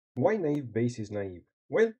Why naive Bayes is naive?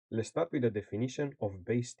 Well, let's start with the definition of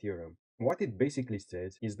Bayes' theorem. What it basically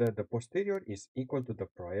says is that the posterior is equal to the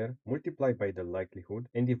prior multiplied by the likelihood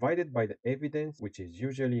and divided by the evidence, which is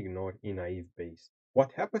usually ignored in naive Bayes.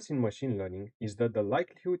 What happens in machine learning is that the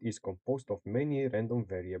likelihood is composed of many random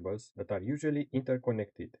variables that are usually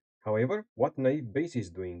interconnected. However, what naive Bayes is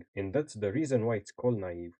doing, and that's the reason why it's called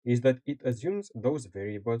naive, is that it assumes those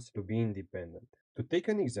variables to be independent. To take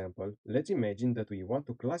an example, let's imagine that we want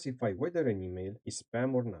to classify whether an email is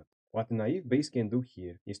spam or not. What naive Bayes can do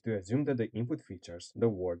here is to assume that the input features, the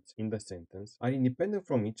words in the sentence, are independent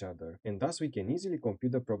from each other, and thus we can easily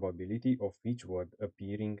compute the probability of each word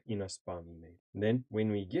appearing in a spam email. Then, when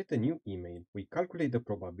we get a new email, we calculate the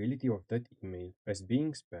probability of that email as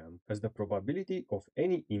being spam as the probability of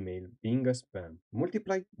any email being a spam,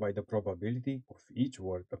 multiplied by the probability of each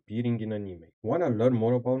word appearing in an email. Wanna learn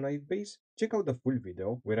more about naive Bayes? Check out the full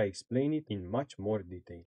video where I explain it in much more detail.